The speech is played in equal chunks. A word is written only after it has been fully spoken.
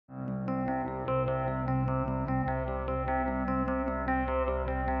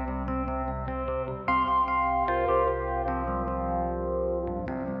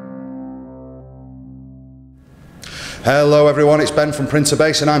Hello everyone, it's Ben from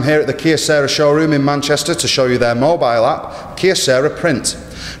Printerbase and I'm here at the Kyocera showroom in Manchester to show you their mobile app, Kyocera Print.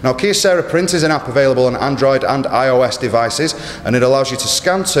 Now Kyocera Print is an app available on Android and iOS devices, and it allows you to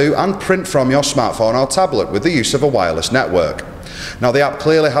scan to and print from your smartphone or tablet with the use of a wireless network. Now the app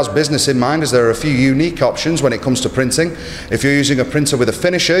clearly has business in mind, as there are a few unique options when it comes to printing. If you're using a printer with a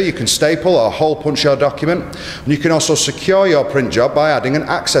finisher, you can staple or hole punch your document, and you can also secure your print job by adding an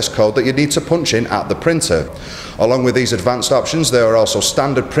access code that you need to punch in at the printer. Along with these advanced options, there are also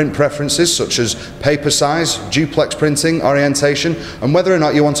standard print preferences such as paper size, duplex printing, orientation, and whether or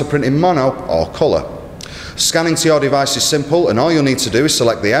not you want to print in mono or colour. Scanning to your device is simple, and all you'll need to do is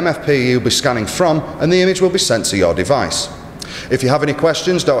select the MFP you'll be scanning from, and the image will be sent to your device. If you have any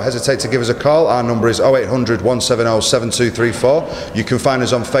questions, don't hesitate to give us a call. Our number is 0800 170 7234. You can find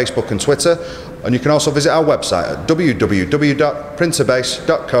us on Facebook and Twitter, and you can also visit our website at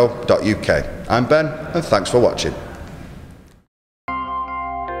www.printerbase.co.uk. I'm Ben, and thanks for watching.